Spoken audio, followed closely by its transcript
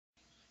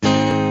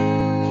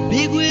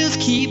big wheels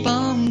keep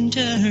on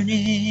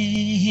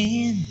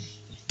turning.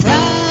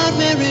 Proud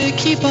Mary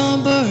keep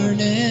on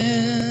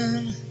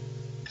burning.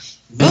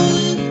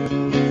 Rolling,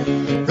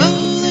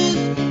 rolling,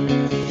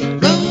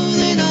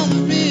 rolling on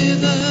the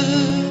river.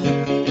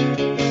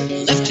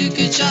 Left a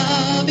good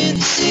job in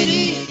the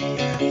city,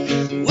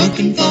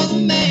 working for the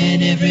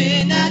man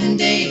every night and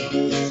day.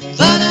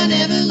 But I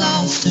never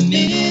lost a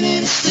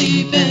minute of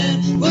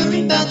sleeping,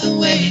 worrying about the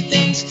way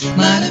things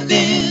might have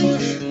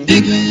been.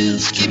 Big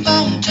wheels keep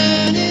on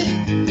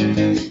turning,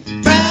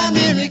 proud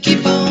Mary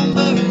keep on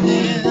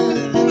burning.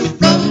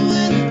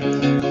 Rolling,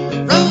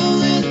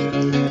 rolling,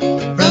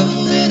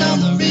 rolling on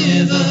the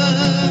river.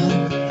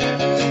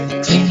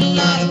 Cleaned a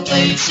lot of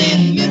plates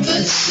in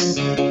Memphis,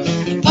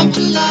 pumped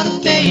a lot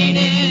of paint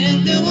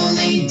in New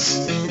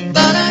Orleans.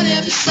 But I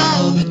never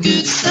saw the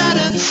good side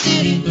of the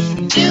city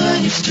till I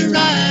used to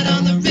ride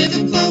on the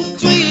riverboat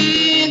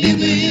Queen. Big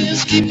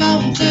wheels keep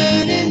on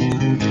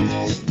turning,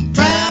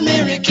 proud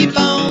Mary keep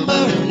on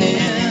burning.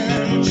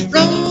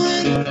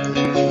 Rolling,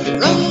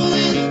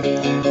 rolling,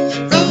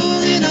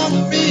 rolling on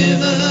the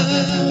river.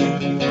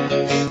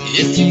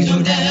 If you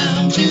go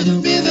down to the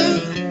river,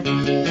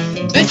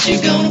 bet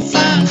you're gonna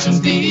find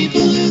some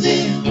people who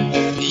there.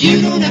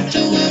 You don't have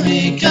to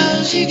worry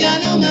 'cause you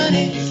got no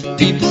money.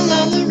 People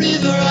on the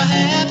river are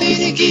happy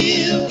to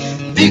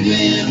give. Big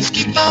wheels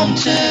keep on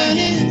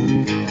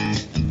turning,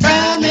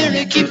 proud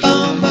Mary keep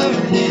on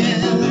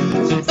burning.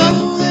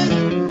 Rolling,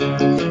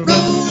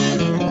 rolling,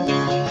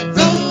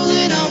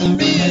 rolling on the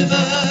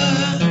river.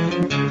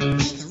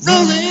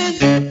 Rolling,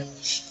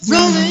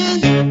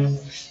 rolling,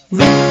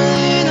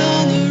 rolling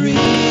on the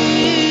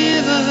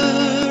river.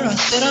 I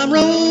said I'm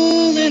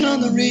rolling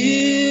on the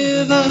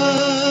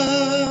river.